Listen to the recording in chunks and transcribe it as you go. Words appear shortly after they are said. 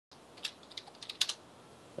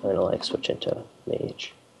I'm gonna like switch into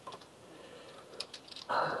mage.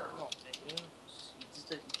 Non,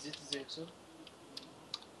 il disait ça.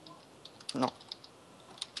 Non.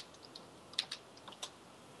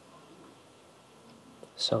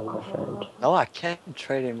 So, my friend. No, I can't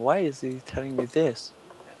trade him. Why is he telling me this?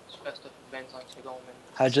 Tu passes 25 secondes, man.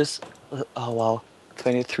 I just... Oh, wow.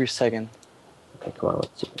 23 seconds. Okay, come on,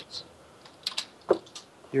 let's do this.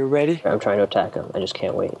 You ready? I'm trying to attack him. I just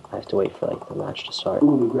can't wait. I have to wait for like the match to start.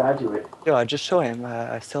 Ooh, graduate. Yo, I just show him.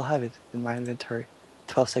 I still have it in my inventory.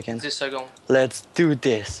 12 seconds. 10 secondes. Let's do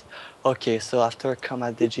this. Okay, so after I come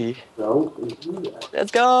at Digi. No.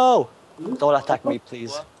 Let's go! Don't attack me,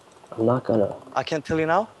 please. Quoi? I'm not gonna. I can tell you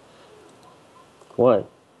now? What?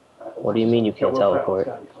 What do you mean you can't teleport?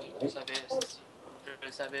 Je le savais, je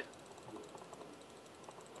le savais.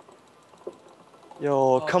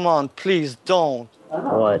 Yo, come on, please don't.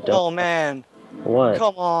 What? No, man. What?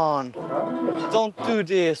 Come on. Don't do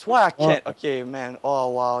this. Why I can't? Okay, man. Oh,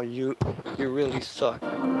 wow. You really suck.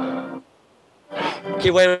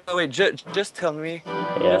 Okay, wait. Just tell me.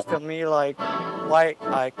 Yeah. Just tell me, like, why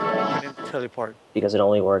I couldn't teleport. Because it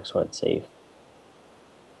only works when it's safe.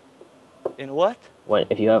 In what? When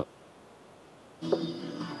if you have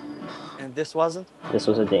And this wasn't? this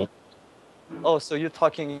was a ding. Oh, so you're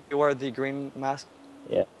talking, you wear the green mask?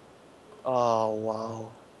 Yeah. Oh,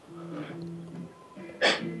 wow.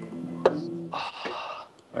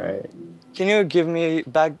 Alright. Can you give me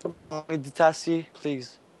back the Tassi,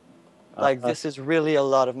 please? Like, this is really a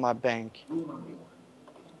lot of my bank.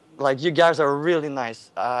 Like, you guys are really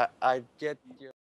nice. I get your...